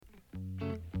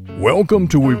Welcome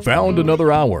to We Found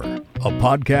Another Hour, a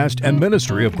podcast and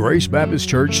ministry of Grace Baptist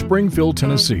Church, Springfield,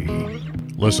 Tennessee.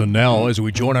 Listen now as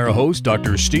we join our host,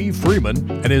 Dr. Steve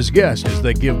Freeman, and his guests as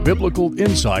they give biblical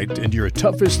insight into your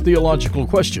toughest theological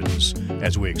questions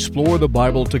as we explore the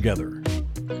Bible together.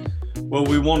 Well,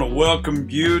 we want to welcome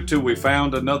you to We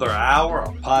Found Another Hour, a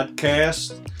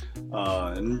podcast.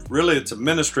 And really, it's a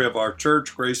ministry of our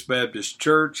church, Grace Baptist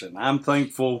Church, and I'm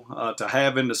thankful to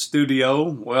have in the studio,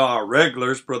 well, our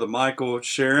regulars, Brother Michael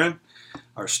Sharon,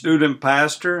 our student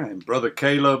pastor, and Brother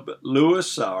Caleb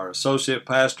Lewis, our associate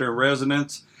pastor in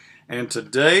residence. And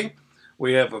today,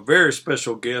 we have a very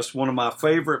special guest, one of my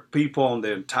favorite people on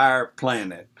the entire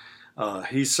planet.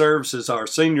 He serves as our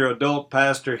senior adult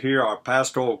pastor here, our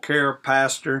pastoral care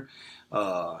pastor.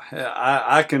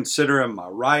 I consider him my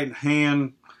right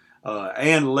hand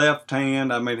and left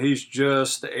hand. I mean, he's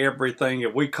just everything.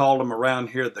 We call him around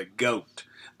here the GOAT,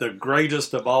 the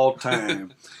greatest of all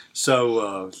time.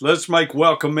 So let's make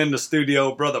welcome in the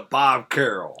studio, Brother Bob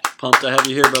Carroll. Pumped to have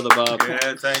you here, Brother Bob.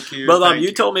 Yeah, thank you. Brother Bob,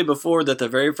 you told me before that the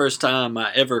very first time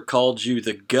I ever called you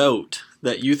the GOAT,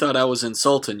 that you thought I was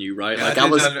insulting you, right? Yeah,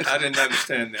 like I didn't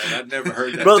understand that. I'd never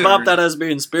heard that. Brother Bob thought I was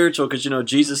being spiritual because,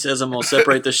 Jesus says I'm going to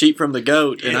separate the sheep from the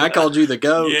goat, and I called you the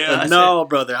GOAT. Yeah, no,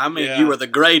 brother, I mean, you were the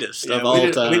greatest of all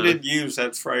time. We didn't use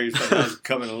that phrase when I was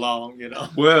coming along,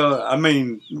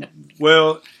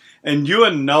 Well, and you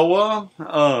and Noah,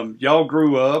 y'all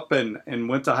grew up and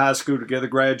went to high school together,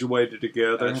 graduated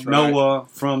together. That's right. Noah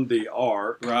from the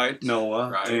Ark, right? Noah,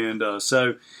 right. And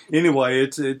so anyway,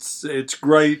 it's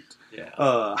great.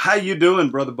 Yeah. How you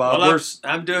doing, Brother Bob? Well,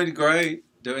 I'm doing great.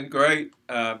 Doing great.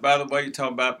 By the way, you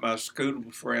talking about my school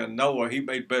friend Noah, he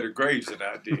made better grades than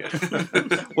I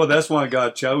did. Well, that's why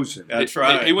God chose him. That's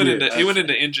right. He went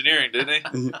into engineering, didn't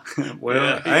he?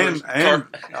 Well,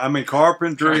 yeah,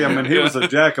 carpentry. I mean, he was a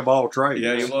jack of all trades.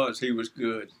 Yeah, he was. He was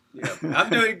good. Yeah, I'm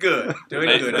doing good.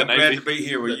 I'm glad to be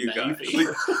here with you guys.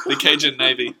 The Cajun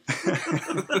Navy.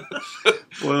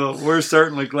 Well, we're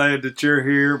certainly glad that you're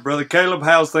here. Brother Caleb,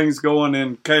 how's things going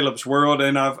in Caleb's world?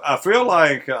 And I feel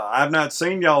like I've not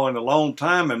seen y'all in a long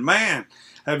time. And man,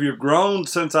 have you grown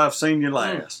since I've seen you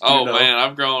last? Oh, man,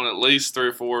 I've grown at least 3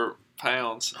 or 4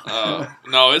 pounds.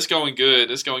 No, it's going good.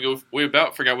 It's going good. We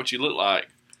about forgot what you look like.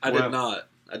 I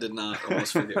did not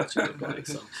almost forget what you look like.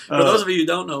 So. For those of you who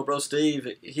don't know, Bro Steve,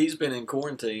 he's been in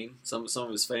quarantine. Some of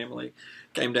his family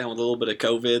came down with a little bit of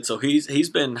COVID, so he's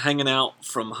been hanging out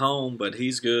from home, but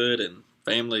he's good and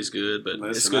family's good. But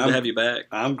it's good to have you back.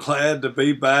 I'm glad to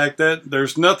be back.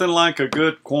 There's nothing like a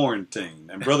good quarantine.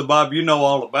 And Brother Bob, you know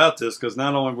all about this because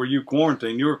not only were you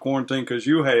quarantined because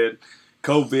you had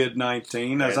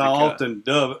COVID-19, as I often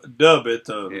dub it,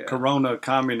 the Corona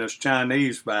Communist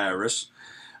Chinese virus.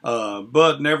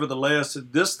 But nevertheless,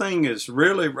 this thing is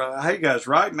really, hey guys,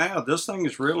 right now, this thing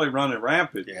is really running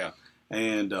rampant. Yeah.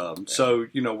 And so,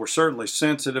 we're certainly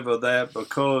sensitive of that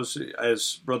because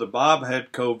as Brother Bob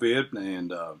had COVID,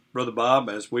 and Brother Bob,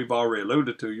 as we've already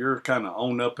alluded to, you're kind of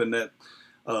on up in that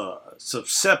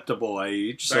susceptible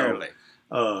age. Barely.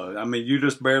 So, I mean, you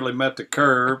just barely met the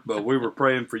curve, but we were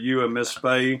praying for you and Miss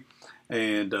Faye.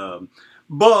 And,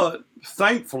 but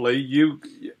thankfully,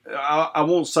 I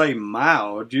won't say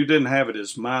mild. You didn't have it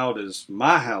as mild as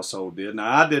my household did.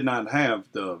 Now, I did not have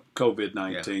the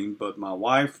COVID-19, but my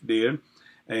wife did.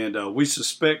 And we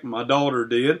suspect my daughter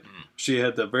did. She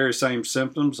had the very same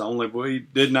symptoms, only we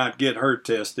did not get her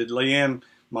tested. Leanne,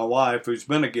 my wife, who's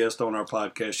been a guest on our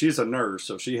podcast, she's a nurse,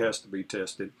 so she has to be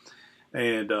tested.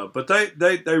 And but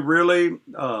they really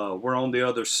were on the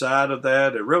other side of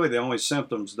that. And really, the only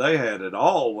symptoms they had at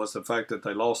all was the fact that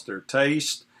they lost their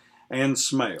taste and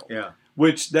smell. Yeah.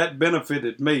 Which that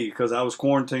benefited me because I was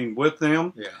quarantined with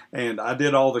them. Yeah. And I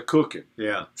did all the cooking.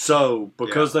 Yeah. So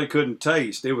because they couldn't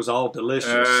taste, it was all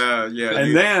delicious. Yeah.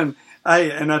 And then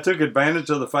I took advantage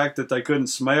of the fact that they couldn't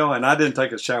smell, and I didn't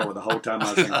take a shower the whole time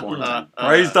I was in quarantine.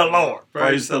 Praise the Lord.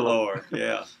 Praise the Lord.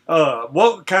 Yeah.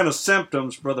 What kind of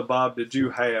symptoms, Brother Bob, did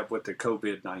you have with the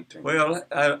COVID-19? Well,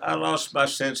 I lost my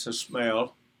sense of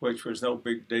smell, which was no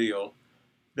big deal.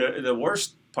 The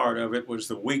worst part of it was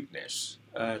the weakness.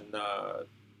 And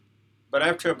but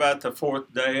after about the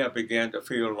 4th day, I began to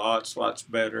feel lots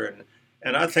better.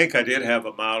 And I think I did have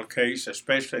a mild case,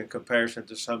 especially in comparison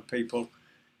to some people.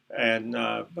 And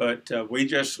but we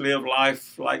just live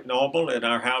life like normal in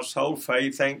our household. Faye,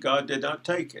 thank God, did not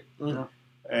take it. Mm-hmm.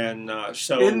 And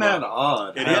so isn't that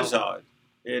odd? It is odd.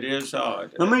 It is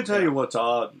odd. Let me tell you what's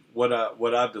odd. What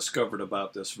I've discovered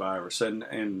about this virus, and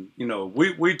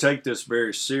we take this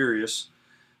very serious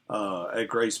at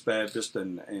Grace Baptist,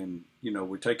 and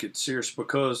we take it serious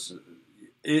because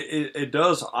it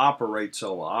does operate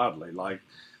so oddly. Like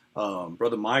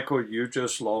Brother Michael, you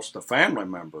just lost a family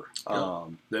member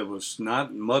that was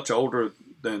not much older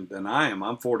than I am.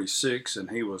 I'm 46,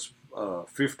 and he was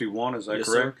 51. Is that Yes,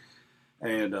 correct?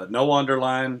 And no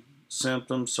underlying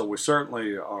symptoms. So we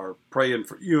certainly are praying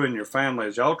for you and your family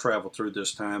as y'all travel through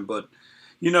this time. But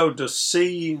to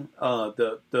see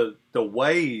the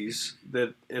ways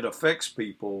that it affects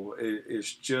people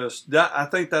is just that. I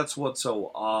think that's what's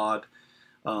so odd.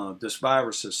 This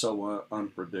virus is so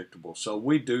unpredictable. So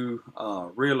we do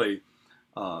really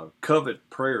covet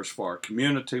prayers for our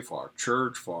community, for our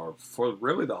church, for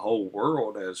really the whole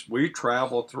world as we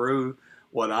travel through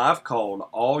what I've called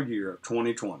all year of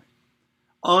 2020.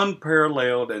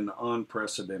 Unparalleled and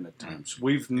unprecedented times.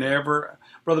 We've never,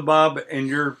 Brother Bob,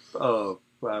 and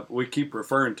we keep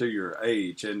referring to your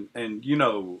age, and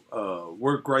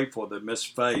we're grateful that Miss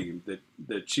Faye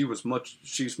that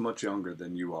she's much younger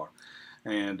than you are,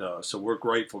 and so we're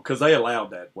grateful because they allowed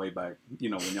that way back,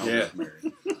 when y'all got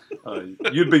married.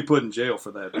 You'd be put in jail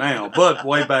for that now, but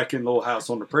way back in Little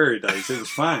House on the Prairie days, it was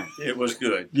fine. It was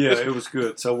good. Yeah, it was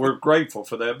good. So we're grateful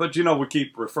for that. But we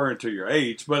keep referring to your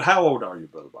age. But how old are you,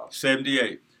 Brother Bob?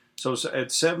 78. So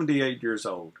at 78 years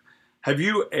old, have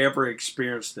you ever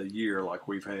experienced a year like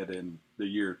we've had in the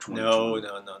year 2020?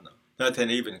 No.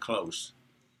 Nothing even close.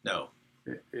 No.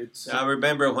 It's. I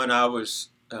remember when I was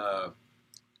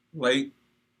late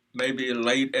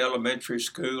elementary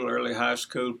school, early high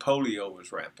school, polio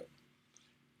was rampant.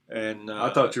 And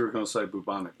I thought you were going to say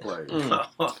bubonic plague. No,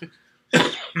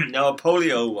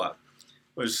 polio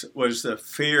was the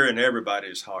fear in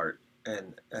everybody's heart,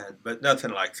 but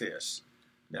nothing like this.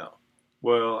 No.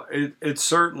 Well, it's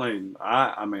certainly,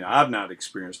 I mean, I've not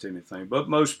experienced anything, but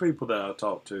most people that I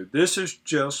talk to, this has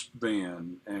just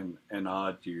been an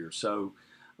odd year. So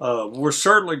we're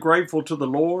certainly grateful to the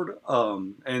Lord,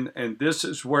 and this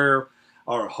is where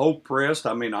our hope rests.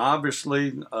 I mean,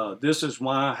 obviously, this is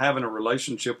why having a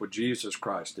relationship with Jesus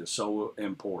Christ is so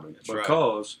important. That's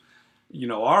because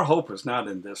our hope is not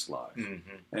in this life.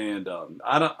 Mm-hmm. And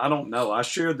I don't know. I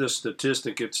share this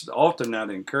statistic. It's often not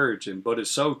encouraging, but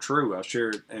it's so true. I share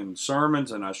it in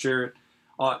sermons, and I share it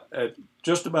at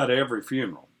just about every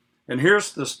funeral. And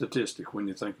here's the statistic when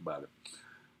you think about it.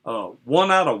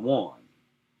 1 out of 1.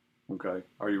 Okay,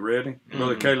 are you ready? Mm-hmm.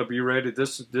 Brother Caleb, you ready?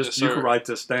 This Yes, you sir. can write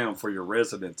this down for your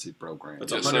residency program.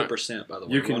 It's Yes, 100%, by the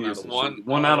way. You can One use out of it. one.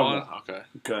 One out of one. Okay.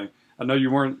 Okay. I know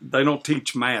you weren't. They don't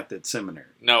teach math at seminary.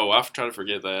 No, I've tried to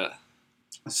forget that.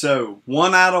 So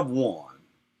 1 out of 1,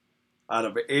 out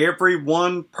of every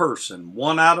one person,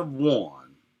 1 out of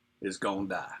 1 is gonna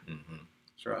die. Mm-hmm.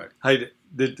 That's right. Hey,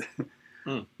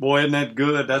 boy, isn't that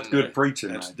good? That's good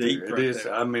preaching. That's right deep there. right It is.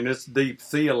 there. I mean, it's deep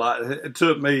theology. It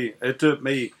took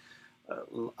me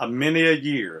many a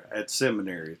year at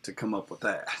seminary to come up with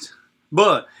that.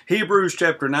 But Hebrews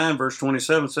chapter 9, verse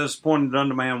 27 says, "Appointed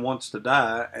unto man once to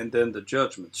die, and then the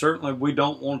judgment." Certainly, we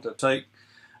don't want to take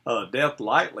death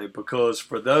lightly, because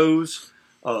for those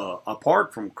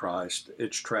apart from Christ,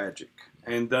 it's tragic.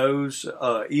 And those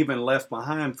even left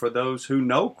behind, for those who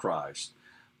know Christ,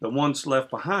 the ones left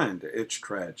behind, it's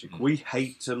tragic. We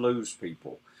hate to lose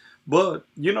people. But,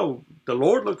 the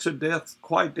Lord looks at death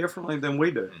quite differently than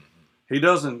we do. He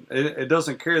doesn't, it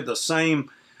doesn't carry the same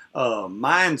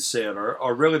mindset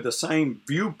or really the same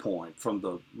viewpoint from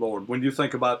the Lord. When you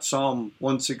think about Psalm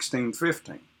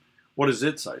 116:15, what does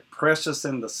it say? "Precious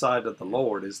in the sight of the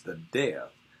Lord is the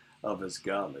death of his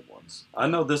godly ones." I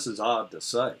know this is odd to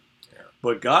say,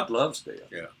 but God loves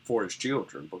death for his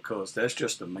children, because that's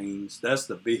just a means, that's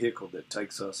the vehicle that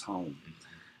takes us home.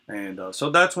 And so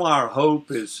that's why our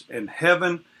hope is in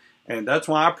heaven. And that's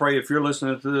why I pray, if you're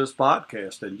listening to this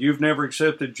podcast and you've never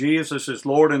accepted Jesus as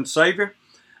Lord and Savior,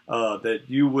 that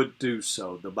you would do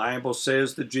so. The Bible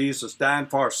says that Jesus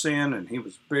died for our sin, and he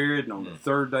was buried, and on the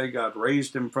third day God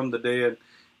raised him from the dead.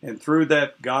 And through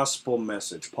that gospel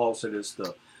message, Paul said it's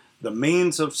the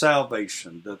means of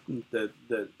salvation,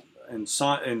 that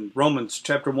in Romans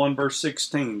chapter 1, verse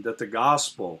 16, that the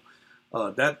gospel,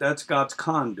 that's God's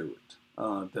conduit.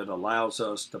 That allows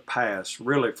us to pass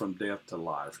really from death to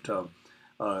life.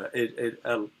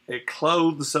 It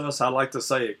clothes us. I like to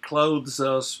say it clothes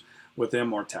us with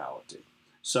immortality.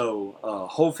 So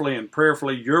hopefully and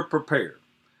prayerfully you're prepared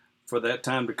for that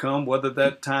time to come, whether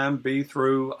that time be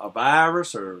through a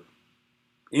virus or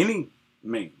any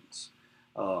means.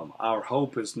 Our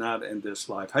hope is not in this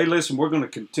life. Hey, listen, we're going to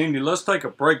continue. Let's take a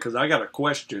break, because I got a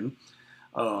question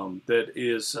that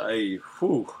is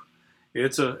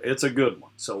It's a good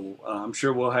one. So I'm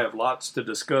sure we'll have lots to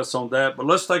discuss on that. But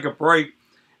let's take a break,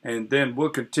 and then we'll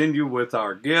continue with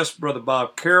our guest, Brother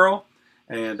Bob Carroll,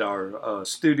 and our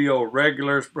studio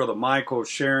regulars, Brother Michael,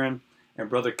 Sharon, and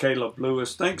Brother Caleb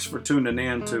Lewis. Thanks for tuning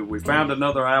in to We Found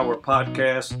Another Hour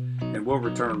podcast, and we'll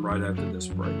return right after this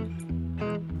break.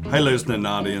 Hey, listening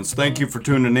audience, thank you for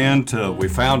tuning in to We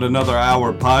Found Another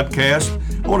Hour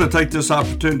podcast. I want to take this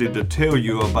opportunity to tell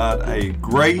you about a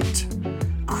great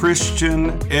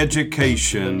Christian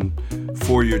education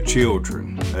for your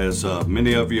children. As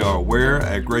many of you are aware,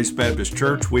 at Grace Baptist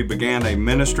Church, we began a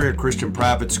ministry, a Christian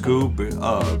private school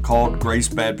called Grace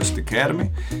Baptist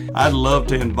Academy. I'd love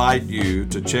to invite you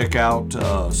to check out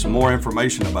some more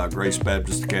information about Grace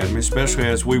Baptist Academy, especially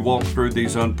as we walk through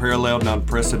these unparalleled and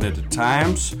unprecedented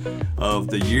times of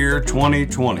the year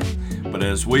 2020. But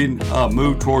as we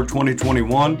move toward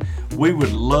 2021, we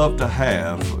would love to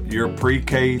have your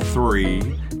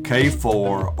pre-K3,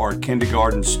 K4, or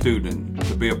kindergarten student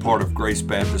to be a part of Grace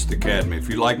Baptist Academy. If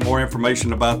you'd like more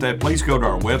information about that, please go to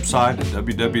our website at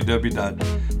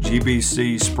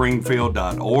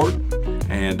www.gbcspringfield.org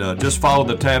and just follow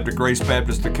the tab to Grace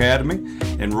Baptist Academy.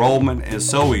 Enrollment is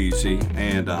so easy,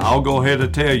 and I'll go ahead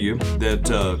and tell you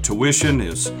that tuition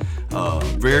is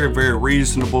very, very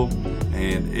reasonable,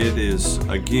 and it is,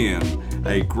 again,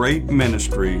 a great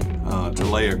ministry to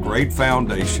lay a great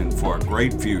foundation for a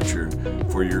great future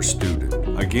for your student.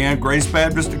 Again, Grace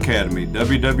Baptist Academy,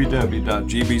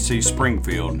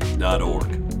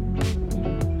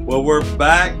 www.gbcspringfield.org. Well, we're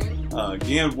back.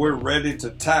 Again, we're ready to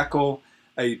tackle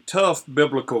a tough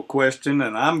biblical question,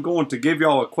 and I'm going to give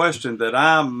y'all a question that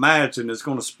I imagine is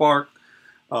going to spark,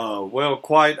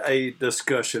 quite a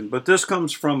discussion. But this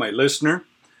comes from a listener,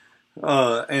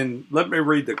 and let me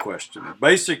read the question.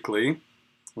 Basically,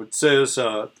 it says,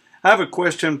 I have a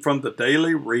question from the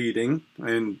daily reading,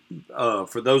 and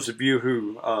for those of you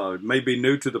who may be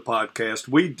new to the podcast,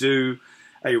 we do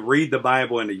a read the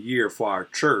Bible in a year for our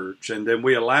church, and then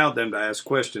we allow them to ask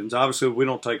questions. Obviously, we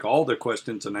don't take all the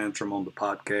questions and answer them on the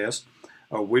podcast,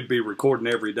 or we'd be recording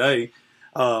every day,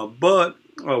 but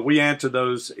we answer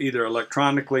those either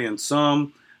electronically, and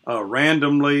some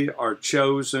randomly are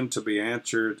chosen to be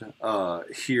answered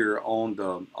here on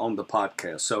the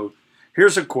podcast. So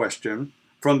here's a question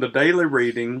from the daily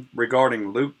reading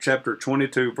regarding Luke chapter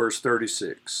 22, verse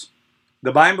 36.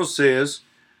 The Bible says,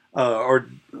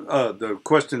 the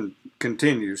question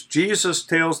continues, Jesus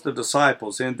tells the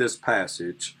disciples in this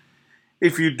passage,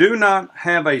 if you do not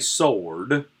have a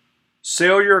sword,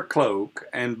 sell your cloak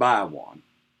and buy one.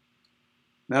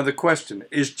 Now the question,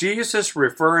 is Jesus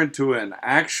referring to an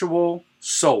actual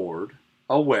sword,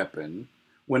 a weapon,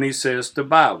 when he says to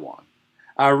buy one?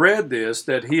 I read this,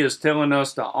 that he is telling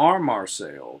us to arm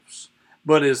ourselves,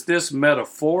 but is this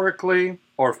metaphorically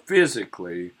or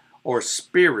physically or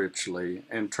spiritually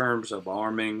in terms of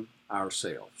arming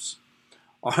ourselves?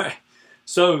 All right,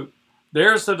 so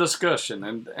there's the discussion,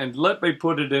 and let me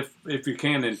put it, if you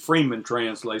can, in Freeman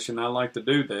translation. I like to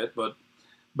do that, but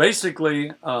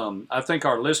basically, I think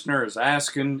our listener is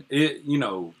asking, is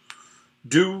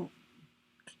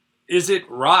it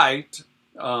right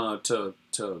to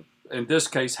in this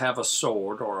case, have a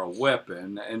sword or a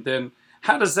weapon? And then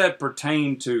how does that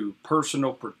pertain to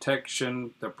personal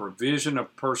protection, the provision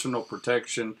of personal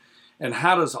protection, and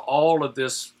how does all of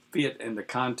this fit in the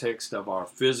context of our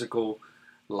physical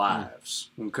lives?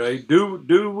 Okay,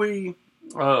 do we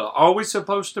are we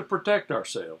supposed to protect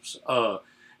ourselves?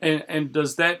 And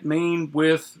does that mean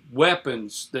with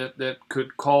weapons that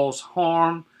could cause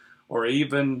harm or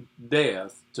even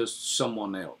death to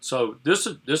someone else? So this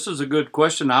is a good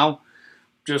question. I'll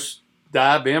just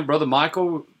dive in. Brother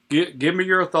Michael, give me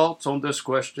your thoughts on this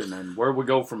question and where we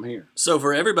go from here. So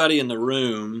for everybody in the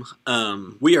room,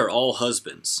 we are all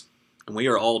husbands and we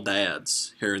are all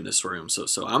dads here in this room. So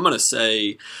I'm going to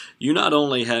say you not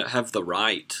only have the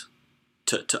right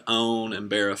to own and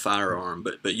bear a firearm,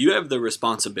 but you have the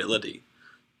responsibility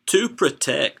to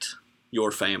protect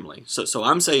your family. So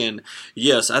I'm saying,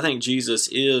 yes, I think Jesus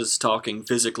is talking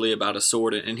physically about a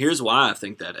sword, and here's why I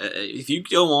think that. If you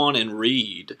go on and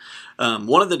read,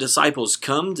 one of the disciples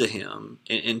come to him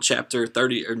in chapter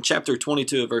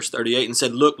 22 of verse 38 and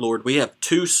said, look, Lord, we have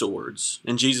two swords.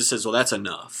 And Jesus says, well, that's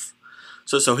enough.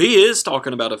 So he is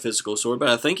talking about a physical sword, but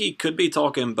I think he could be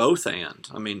talking both and.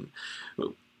 I mean,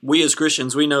 we as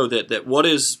Christians, we know that what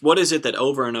is it that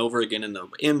over and over again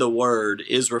in the Word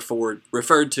is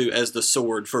referred to as the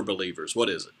sword for believers? What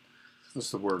is it?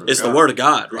 It's the Word of God. It's the Word of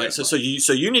God, right? Yeah.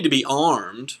 So you need to be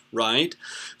armed, right,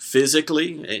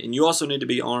 physically, and you also need to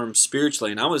be armed spiritually.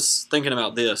 And I was thinking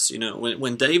about this,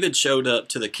 when David showed up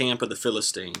to the camp of the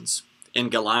Philistines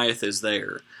and Goliath is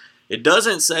there, it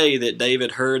doesn't say that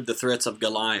David heard the threats of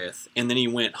Goliath and then he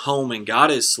went home and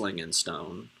got his sling and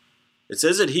stone. It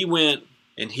says that he went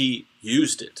and he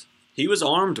used it. He was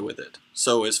armed with it.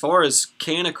 So as far as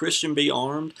can a Christian be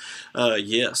armed,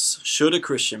 yes. Should a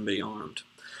Christian be armed?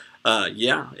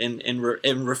 Yeah. And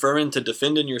referring to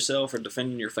defending yourself or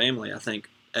defending your family, I think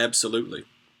absolutely.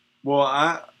 Well,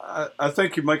 I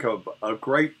think you make a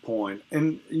great point.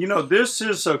 And, this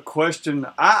is a question,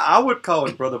 I would call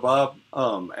it, Brother Bob,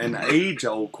 an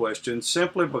age-old question,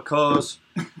 simply because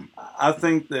I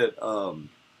think that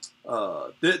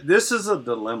this is a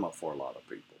dilemma for a lot of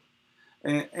people.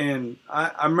 And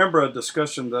I remember a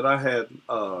discussion that I had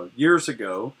years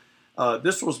ago.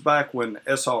 This was back when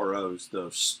SROs,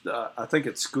 I think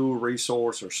it's school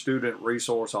resource or student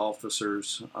resource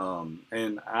officers,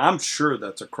 and I'm sure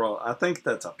I think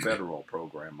that's a federal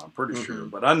program, I'm pretty sure.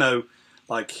 But I know,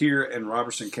 like here in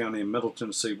Robertson County in Middle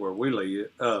Tennessee where we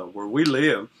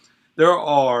live, there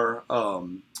are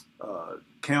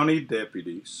county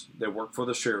deputies that work for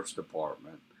the sheriff's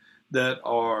department that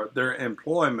their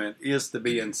employment is to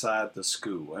be inside the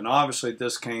school. And obviously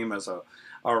this came as a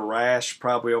rash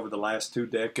probably over the last 2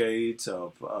 decades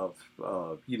of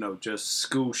just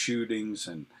school shootings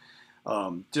and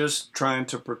just trying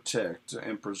to protect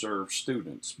and preserve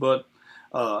students. But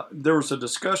there was a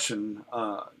discussion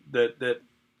that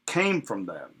came from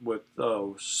that with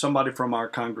somebody from our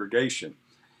congregation.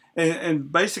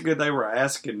 And basically they were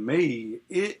asking me,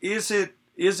 is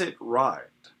it right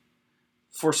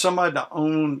for somebody to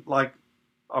own like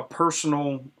a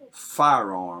personal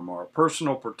firearm or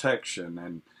personal protection?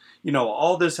 And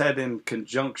all this had in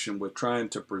conjunction with trying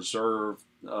to preserve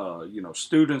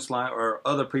students' lives or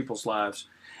other people's lives.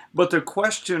 But the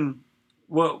question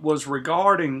was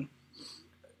regarding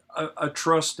a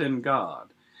trust in God.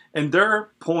 And their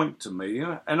point to me,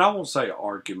 and I won't say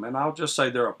argument, I'll just say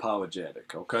they're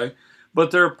apologetic, okay?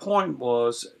 But their point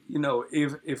was,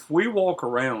 if we walk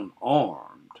around armed,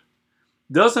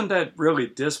 doesn't that really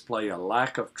display a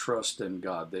lack of trust in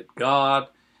God, that God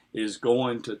is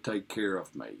going to take care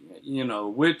of me?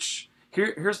 Which,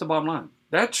 here's the bottom line.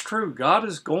 That's true. God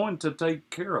is going to take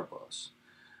care of us.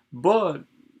 But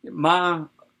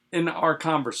in our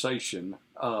conversation,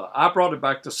 I brought it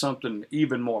back to something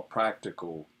even more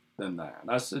practical than that.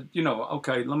 I said,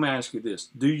 okay, let me ask you this.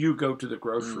 Do you go to the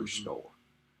grocery store?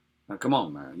 Now, come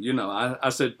on, man. I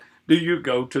said, do you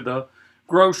go to the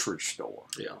grocery store?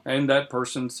 Yeah. And that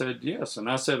person said yes. And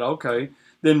I said, okay,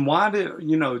 then why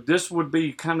this would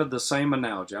be kind of the same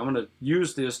analogy. I'm going to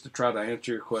use this to try to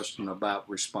answer your question about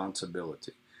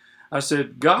responsibility. I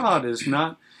said, God is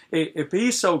not, if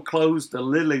he so clothes the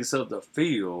lilies of the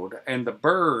field and the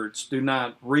birds do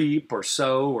not reap or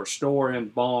sow or store in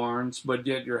barns, but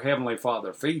yet your heavenly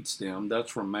Father feeds them.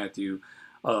 That's from Matthew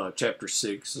chapter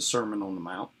 6, the Sermon on the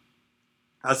Mount.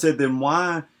 I said, then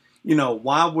why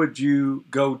would you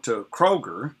go to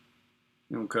Kroger?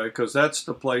 Okay, because that's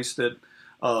the place that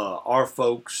our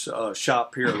folks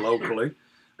shop here locally,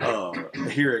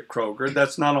 here at Kroger.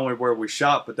 That's not only where we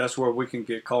shop, but that's where we can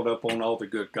get caught up on all the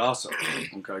good gossip.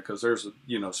 Okay, because there's,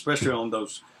 especially on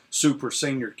those super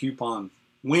senior coupon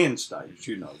Wednesdays,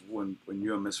 when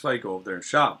you and Miss Faye go over there and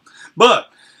shop. But,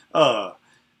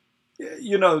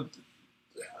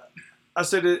 I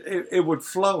said it would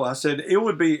flow. I said it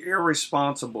would be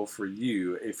irresponsible for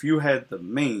you if you had the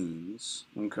means,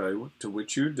 okay, to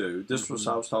which you do. This was,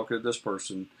 I was talking to this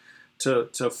person, to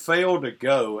fail to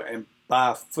go and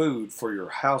buy food for your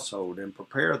household and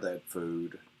prepare that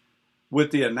food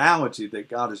with the analogy that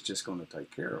God is just going to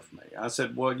take care of me. I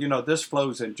said, well, this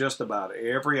flows in just about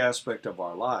every aspect of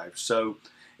our life. So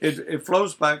it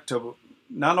flows back to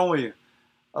not only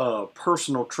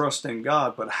personal trust in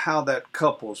God, but how that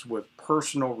couples with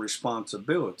personal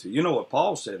responsibility. You know what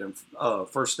Paul said in 1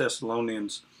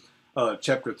 Thessalonians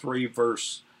chapter 3,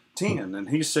 verse 10. And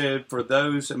he said, for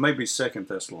those, it may be 2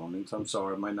 Thessalonians, I'm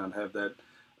sorry, I may not have that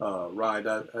right.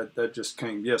 That just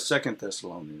came, yes, 2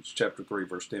 Thessalonians chapter 3,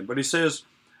 verse 10. But he says,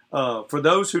 for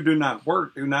those who do not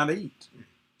work, do not eat.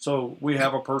 So we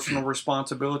have a personal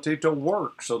responsibility to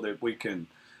work so that we can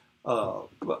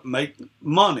make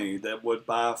money that would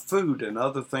buy food and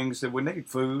other things that we need,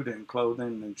 food and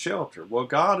clothing and shelter. Well,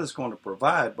 God is going to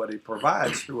provide, but he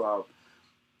provides through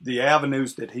the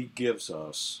avenues that he gives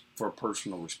us for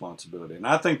personal responsibility. And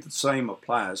I think the same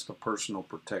applies to personal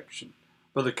protection.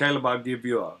 Brother Caleb, I'll give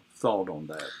you a thought on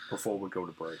that before we go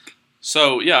to break.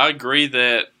 So, yeah, I agree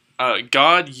that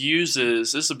God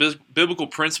uses, this is a biblical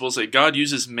principle, is that God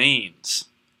uses means,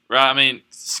 right? I mean,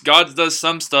 God does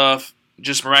some stuff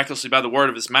just miraculously by the word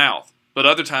of his mouth, but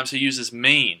other times he uses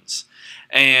means.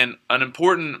 And an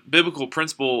important biblical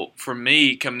principle for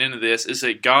me coming into this is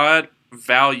that God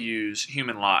values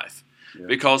human life. Yeah.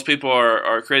 Because people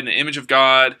are created in the image of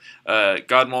God.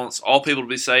 God wants all people to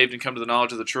be saved and come to the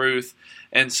knowledge of the truth.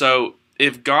 And so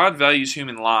if God values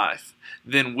human life,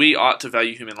 then we ought to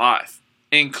value human life,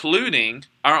 including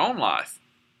our own life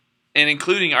and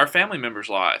including our family members'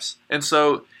 lives. And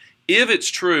so if it's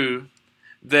true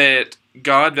that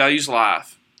God values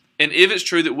life, and if it's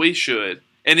true that we should,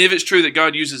 and if it's true that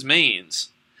God uses means,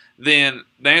 then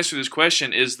the answer to this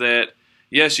question is that,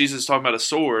 yes, Jesus is talking about a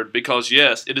sword, because,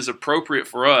 yes, it is appropriate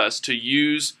for us to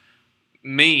use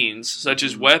means, such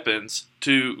as weapons,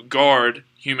 to guard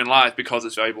human life because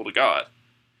it's valuable to God.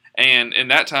 And in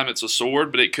that time, it's a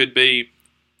sword, but it could be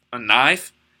a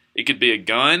knife, it could be a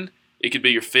gun, it could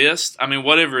be your fist. I mean,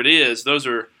 whatever it is,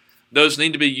 those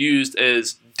need to be used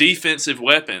as defensive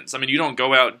weapons. I mean, you don't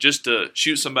go out just to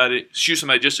shoot somebody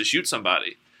just to shoot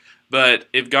somebody. But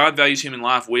if God values human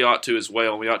life, we ought to as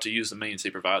well. We ought to use the means He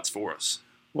provides for us.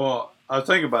 Well, I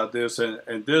think about this,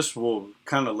 and this will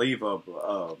kind of leave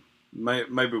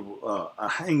maybe a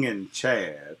hanging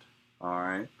chad. All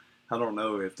right, I don't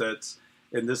know if that's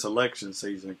in this election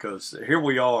season, because here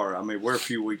we are. I mean, we're a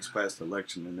few weeks past the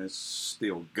election, and it's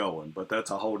still going. But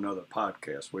that's a whole nother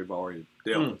podcast. We've already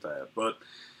dealt with that. But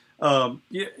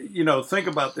think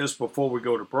about this before we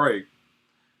go to break.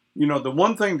 The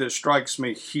one thing that strikes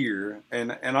me here,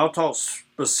 and I'll talk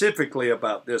specifically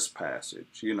about this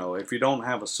passage. If you don't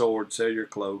have a sword, sell your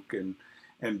cloak and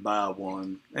buy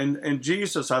one. And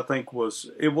Jesus, I think,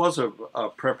 it was a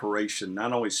preparation,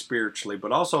 not only spiritually,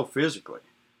 but also physically.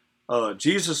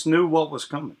 Jesus knew what was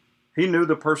coming. He knew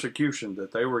the persecution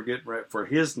that they were getting ready for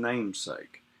His name's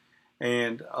sake.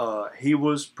 And He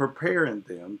was preparing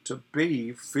them to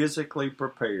be physically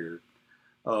prepared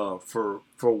for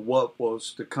what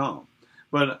was to come.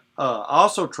 But I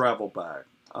also traveled back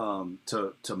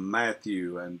to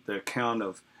Matthew and the account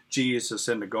of Jesus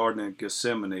in the Garden of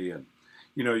Gethsemane. And,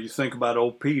 you think about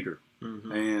old Peter.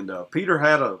 Mm-hmm. And Peter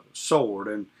had a sword.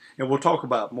 And we'll talk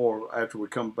about more after we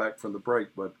come back from the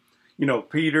break. But,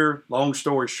 Peter, long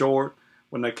story short,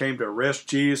 when they came to arrest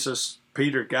Jesus,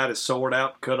 Peter got his sword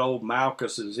out, cut old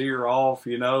Malchus's ear off,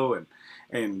 and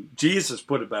Jesus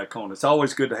put it back on. It's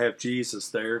always good to have Jesus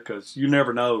there, because you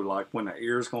never know, like, when the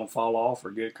ear's going to fall off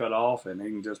or get cut off, and He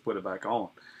can just put it back on.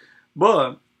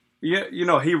 But,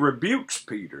 He rebukes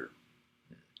Peter.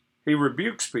 He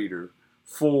rebukes Peter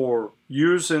for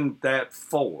using that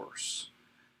force.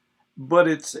 But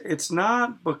it's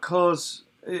not because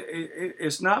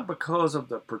of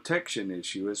the protection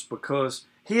issue. It's because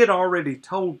He had already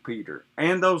told Peter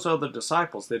and those other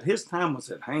disciples that His time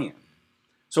was at hand.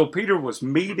 So Peter was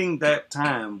meeting that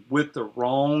time with the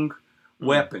wrong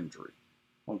weaponry,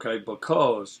 okay,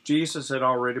 because Jesus had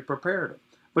already prepared him.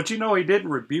 But He didn't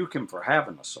rebuke him for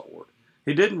having a sword.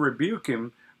 He didn't rebuke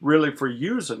him really for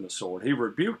using the sword. He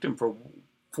rebuked him for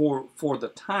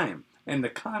the time and the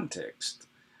context,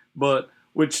 but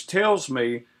which tells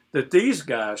me that these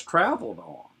guys traveled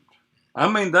armed. I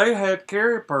mean, they had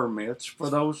carry permits for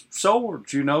those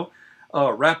swords,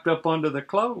 wrapped up under the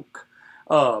cloak.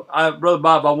 Brother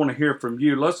Bob, I want to hear from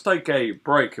you. Let's take a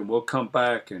break, and we'll come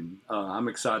back, and I'm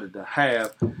excited to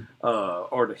have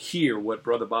or to hear what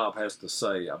Brother Bob has to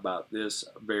say about this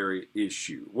very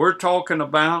issue. We're talking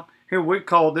about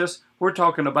the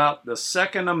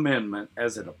Second Amendment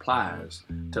as it applies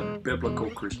to biblical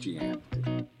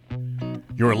Christianity.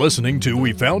 You're listening to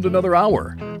We Found Another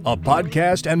Hour, a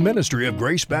podcast and ministry of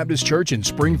Grace Baptist Church in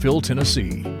Springfield,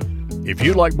 Tennessee. If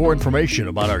you'd like more information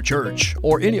about our church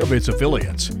or any of its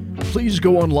affiliates, please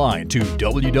go online to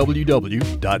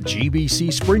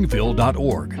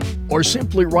www.gbcspringfield.org or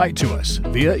simply write to us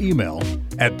via email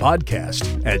at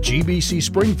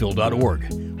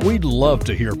podcast@gbcspringfield.org. We'd love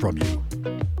to hear from you.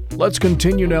 Let's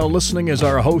continue now listening as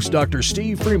our host, Dr.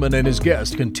 Steve Freeman, and his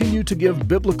guest continue to give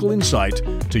biblical insight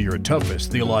to your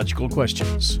toughest theological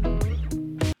questions.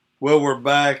 Well, we're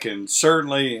back, and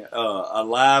certainly a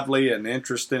lively and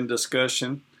interesting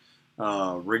discussion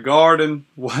regarding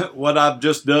what I've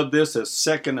just dubbed this as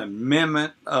Second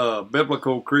Amendment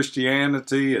biblical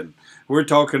Christianity, and we're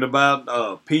talking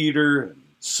about Peter and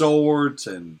swords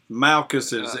and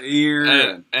Malchus's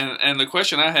ear. And the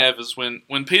question I have is, when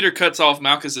Peter cuts off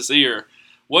Malchus's ear,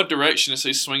 what direction is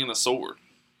he swinging the sword?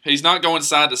 He's not going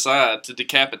side to side to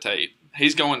decapitate.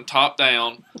 He's going top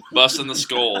down, busting the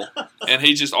skull, and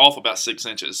he's just off about 6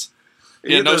 inches.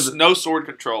 Yeah, no sword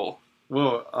control.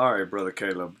 Well, all right, Brother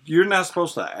Caleb. You're not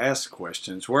supposed to ask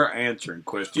questions. We're answering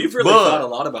questions. You've really thought a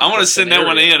lot about it. I want to send that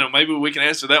one in, and maybe we can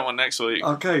answer that one next week.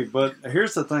 Okay, but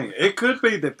here's the thing. It could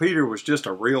be that Peter was just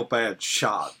a real bad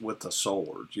shot with the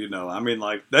sword. I mean,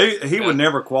 like, he would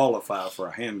never qualify for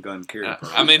a handgun carry.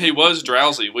 I mean, he was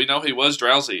drowsy. We know he was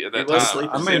drowsy at that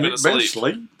time. He'd been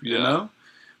asleep, you know.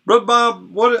 Brother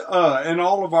Bob, what in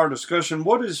all of our discussion,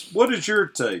 what is your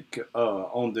take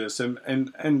on this?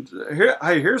 And here,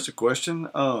 hey, here's a question.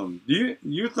 Do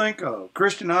you think a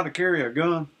Christian ought to carry a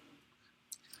gun?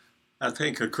 I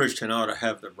think a Christian ought to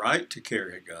have the right to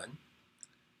carry a gun.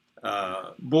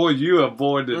 Boy, you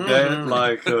avoided that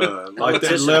like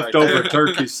that leftover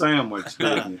turkey sandwich,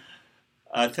 didn't you?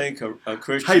 I think a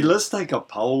Christian. Hey, let's take a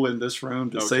poll in this room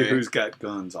to see who's got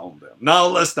guns on them. No,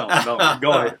 let's not. No,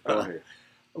 go ahead. Go ahead.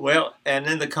 Well, and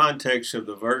in the context of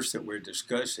the verse that we're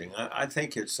discussing, I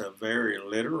think it's a very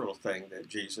literal thing that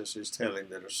Jesus is telling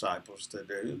the disciples to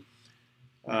do.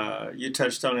 You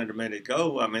touched on it a minute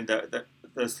ago. I mean, the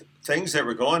things that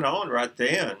were going on right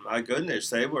then, my goodness,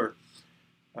 there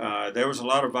was a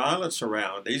lot of violence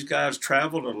around. These guys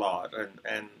traveled a lot,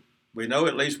 and we know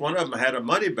at least one of them had a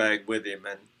money bag with him.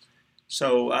 And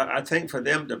so I think for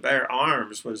them to bear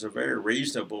arms was a very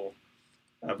reasonable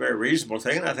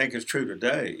thing, and I think it's true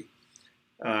today.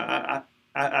 I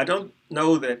don't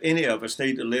know that any of us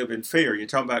need to live in fear. You're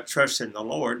talking about trusting the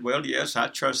Lord. Well, yes, I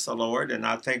trust the Lord, and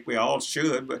I think we all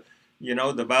should, but, you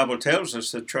know, the Bible tells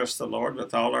us to trust the Lord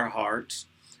with all our hearts,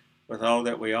 with all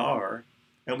that we are,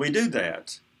 and we do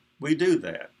that. We do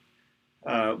that.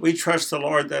 We trust the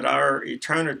Lord that our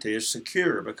eternity is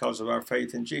secure because of our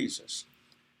faith in Jesus.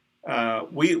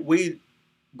 We're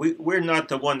not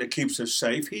the one that keeps us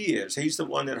safe. He is. He's the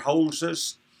one that holds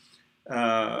us.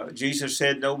 Jesus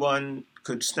said no one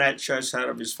could snatch us out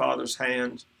of his Father's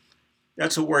hands.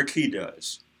 That's a work he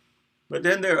does. But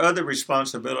then there are other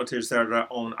responsibilities that are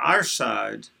on our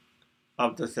side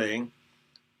of the thing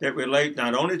that relate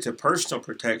not only to personal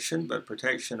protection, but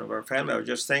protection of our family. I was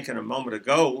just thinking a moment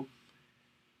ago,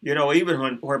 you know,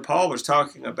 even where Paul was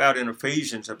talking about in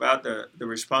Ephesians about the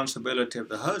responsibility of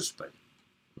the husband.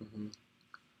 Mm-hmm.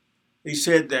 He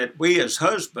said that we as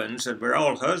husbands, and we're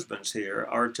all husbands here,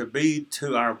 are to be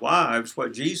to our wives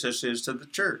what Jesus is to the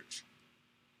church.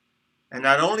 And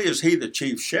not only is he the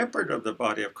chief shepherd of the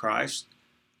body of Christ,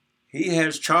 he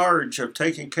has charge of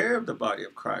taking care of the body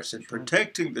of Christ and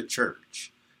protecting the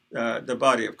church, the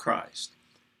body of Christ.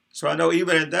 So I know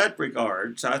even in that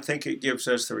regards, I think it gives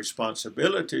us the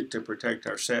responsibility to protect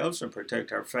ourselves and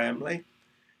protect our family.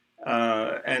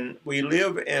 And we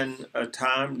live in a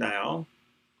time now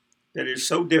that is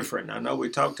so different. I know we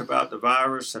talked about the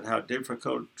virus and how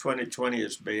difficult 2020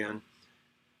 has been,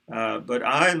 but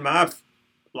I in my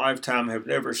lifetime have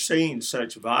never seen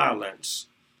such violence,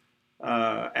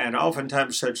 and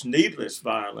oftentimes such needless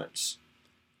violence.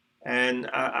 And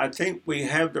I think we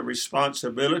have the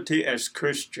responsibility as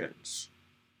Christians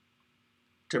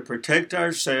to protect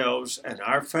ourselves and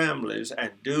our families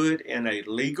and do it in a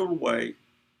legal way,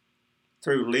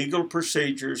 through legal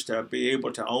procedures, to be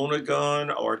able to own a gun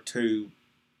or to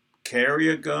carry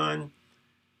a gun,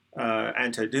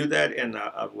 and to do that in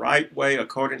a right way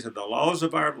according to the laws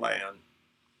of our land,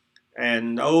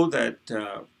 and know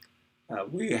that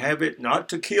we have it not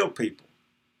to kill people,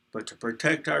 but to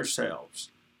protect ourselves.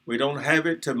 We don't have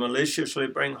it to maliciously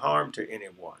bring harm to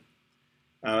anyone.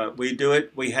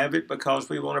 We have it because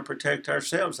we want to protect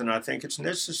ourselves, and I think it's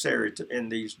necessary in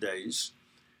these days,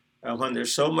 when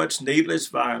there's so much needless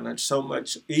violence, so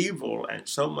much evil, and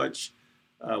so much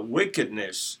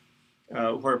wickedness,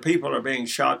 where people are being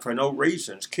shot for no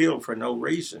reasons, killed for no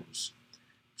reasons.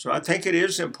 So I think it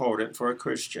is important for a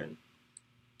Christian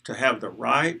to have the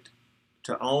right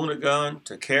to own a gun,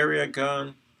 to carry a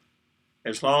gun,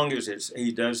 as long as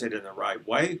he does it in the right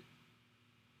way,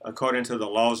 according to the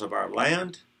laws of our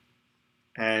land,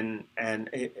 and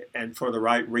for the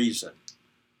right reason.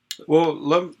 Well,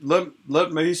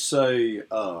 let me say,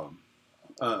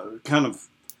 kind of.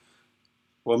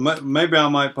 Well, maybe I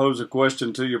might pose a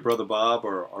question to you, Brother Bob,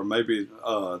 or maybe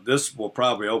this will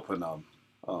probably open a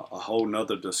whole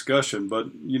nother discussion.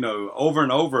 But, you know, over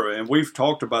and over, and we've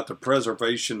talked about the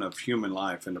preservation of human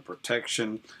life and the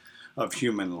protection of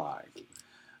human life.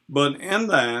 But in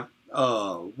that,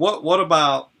 what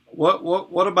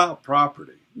about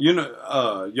property? You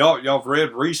know, y'all have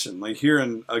read recently here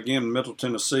in Middle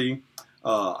Tennessee.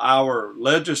 Our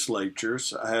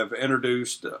legislatures have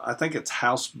introduced, I think it's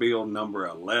House Bill number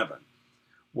 11,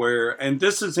 and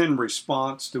this is in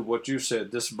response to what you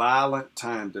said, this violent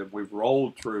time that we've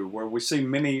rolled through, where we see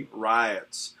many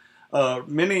riots,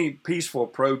 many peaceful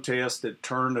protests that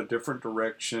turn a different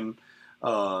direction,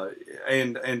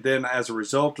 and then as a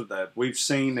result of that, we've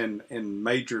seen in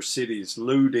major cities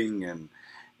looting and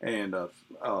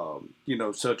you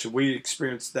know, such. We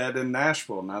experienced that in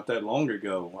Nashville not that long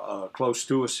ago, close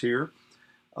to us here,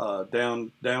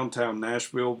 downtown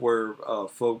Nashville, where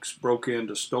folks broke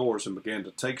into stores and began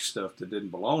to take stuff that didn't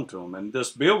belong to them. And this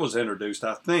bill was introduced,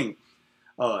 I think,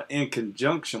 in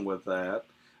conjunction with that.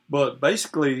 But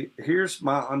basically, here's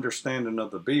my understanding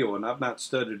of the bill, and I've not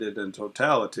studied it in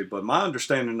totality, but my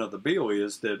understanding of the bill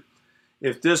is that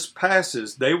if this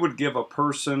passes, they would give a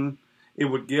person, it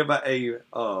would give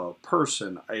a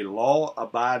person a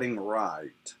law-abiding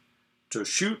right to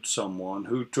shoot someone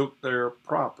who took their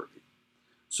property.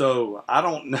 So I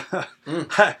don't know.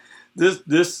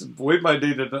 This we might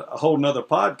need a whole nother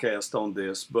podcast on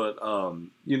this, but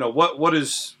what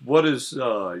is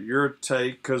your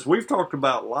take? Because we've talked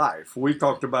about life, we've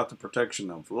talked about the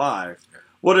protection of life.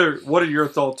 What are your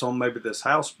thoughts on maybe this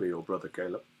House bill, Brother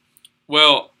Caleb?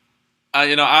 Well,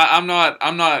 I'm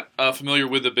not familiar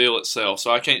with the bill itself,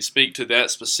 so I can't speak to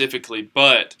that specifically.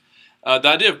 But the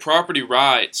idea of property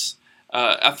rights,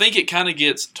 I think it kind of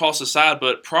gets tossed aside.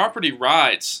 But property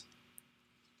rights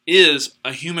is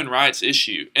a human rights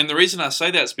issue. And the reason I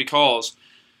say that is because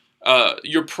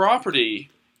your property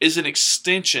is an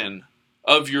extension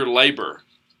of your labor,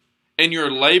 and your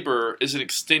labor is an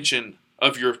extension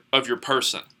of your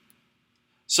person.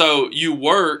 So you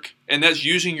work, and that's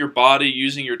using your body,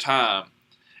 using your time,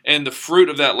 and the fruit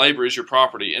of that labor is your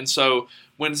property. And so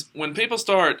when people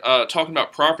start talking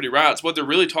about property rights, what they're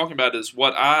really talking about is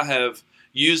what I have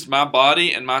used my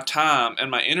body and my time and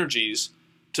my energies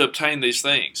to obtain these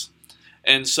things.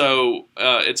 And so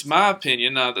it's my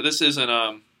opinion that this isn't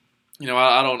I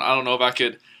don't know if I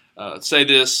could say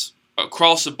this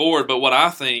across the board, but what I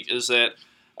think is that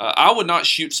I would not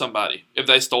shoot somebody if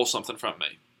they stole something from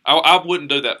me. I wouldn't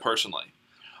do that personally.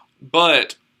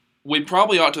 But we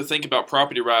probably ought to think about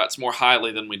property rights more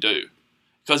highly than we do,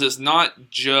 because it's not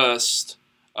just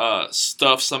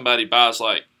stuff somebody buys.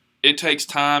 Like, it takes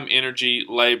time, energy,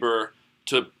 labor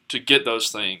to get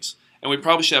those things. And we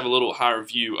probably should have a little higher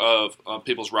view of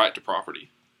people's right to property.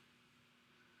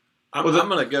 I'm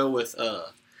going to go with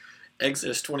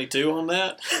Exodus 22 on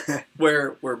that,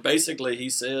 where basically he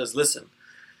says, listen,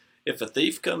 if a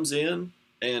thief comes in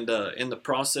and in the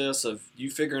process of you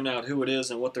figuring out who it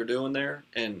is and what they're doing there,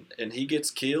 and he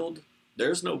gets killed,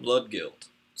 there's no blood guilt.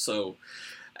 So,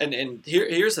 and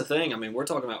here's the thing. I mean, we're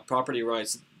talking about property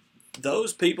rights.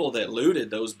 Those people that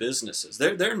looted those businesses,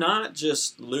 they're not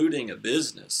just looting a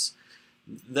business.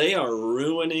 They are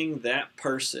ruining that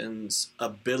person's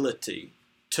ability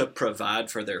to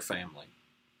provide for their family.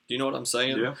 Do you know what I'm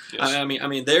saying? Yeah. Yes. I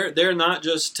mean, they're not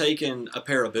just taking a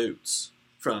pair of boots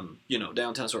from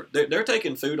downtown store. They're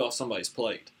taking food off somebody's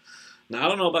plate. Now, I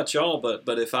don't know about y'all, but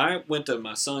if I went to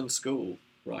my son's school,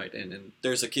 right, and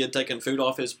there's a kid taking food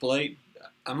off his plate,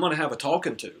 I'm going to have a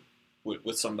talking to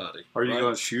with somebody. Are you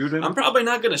going to shoot him? I'm probably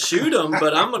not going to shoot him,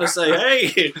 but I'm going to say,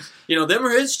 hey, them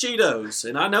are his Cheetos,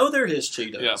 and I know they're his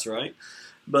Cheetos, Yeah. right?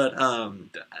 But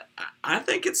I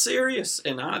think it's serious,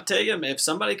 and I tell you, if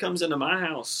somebody comes into my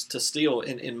house to steal,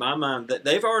 in my mind, that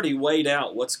they've already weighed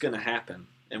out what's going to happen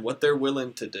and what they're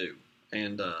willing to do.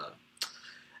 And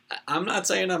I'm not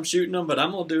saying I'm shooting them, but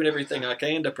I'm going to do everything I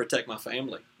can to protect my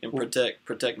family and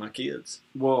protect my kids.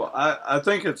 Well, I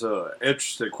think it's an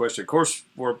interesting question. Of course,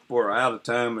 we're out of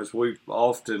time, as we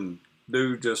often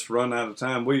do, just run out of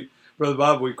time. Brother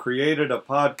Bob, we created a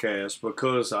podcast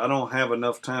because I don't have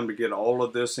enough time to get all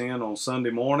of this in on Sunday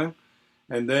morning.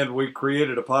 And then we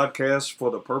created a podcast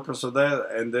for the purpose of that.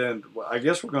 And then I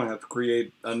guess we're going to have to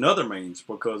create another means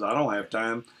because I don't have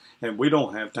time. And we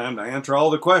don't have time to answer all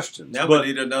the questions. Now we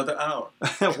need another hour.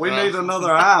 We need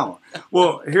another hour.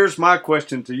 Well, here's my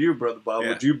question to you, Brother Bob. Yeah.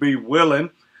 Would you be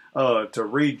willing to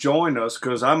rejoin us?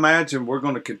 Because I imagine we're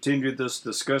going to continue this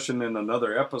discussion in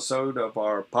another episode of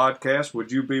our podcast.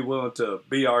 Would you be willing to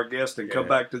be our guest and come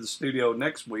back to the studio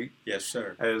next week? Yes,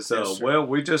 sir. As Yes, sir. well,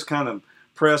 we just kind of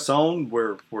press on.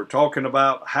 We're talking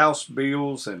about house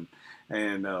bills and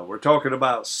we're talking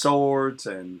about swords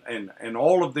and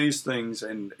all of these things.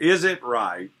 And is it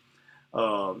right?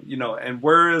 And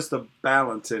where is the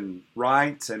balance in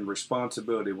rights and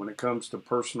responsibility when it comes to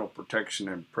personal protection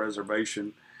and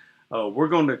preservation? We're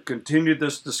going to continue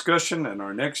this discussion in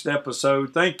our next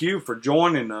episode. Thank you for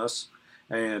joining us.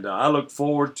 And I look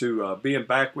forward to being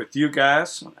back with you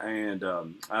guys. And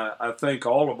I thank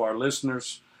all of our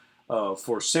listeners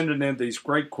for sending in these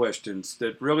great questions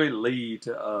that really lead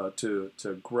to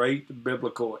great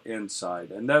biblical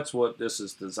insight. And that's what this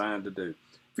is designed to do.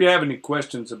 If you have any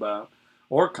questions about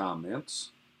or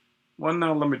comments, well,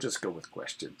 no, let me just go with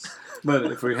questions.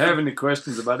 But if we have any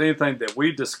questions about anything that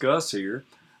we discuss here,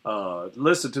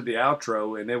 listen to the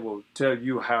outro and it will tell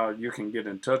you how you can get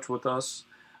in touch with us.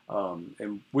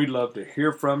 And we'd love to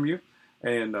hear from you.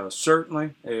 And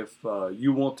certainly, if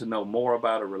you want to know more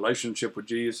about a relationship with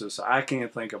Jesus, I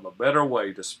can't think of a better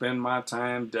way to spend my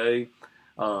time, day,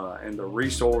 and the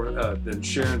resource than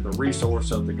sharing the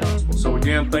resource of the gospel. So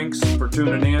again, thanks for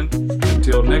tuning in.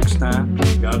 Until next time,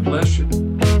 God bless you.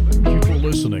 Thank you for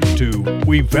listening to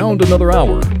We Found Another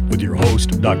Hour with your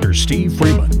host, Dr. Steve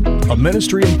Freeman, a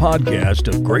ministry and podcast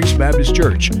of Grace Baptist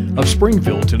Church of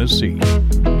Springfield, Tennessee.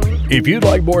 If you'd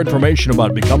like more information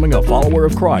about becoming a follower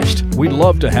of Christ, we'd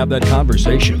love to have that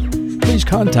conversation. Please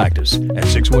contact us at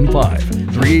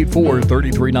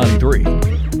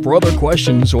 615-384-3393. For other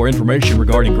questions or information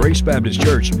regarding Grace Baptist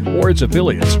Church or its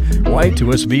affiliates, write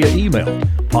to us via email,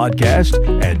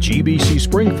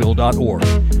 podcast@gbcspringfield.org.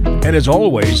 And as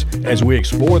always, as we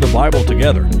explore the Bible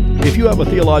together, if you have a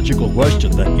theological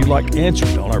question that you'd like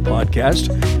answered on our podcast,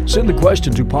 send the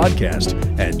question to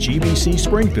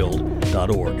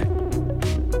podcast@gbcspringfield.org.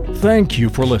 Thank you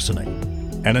for listening.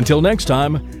 And until next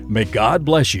time, may God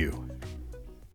bless you.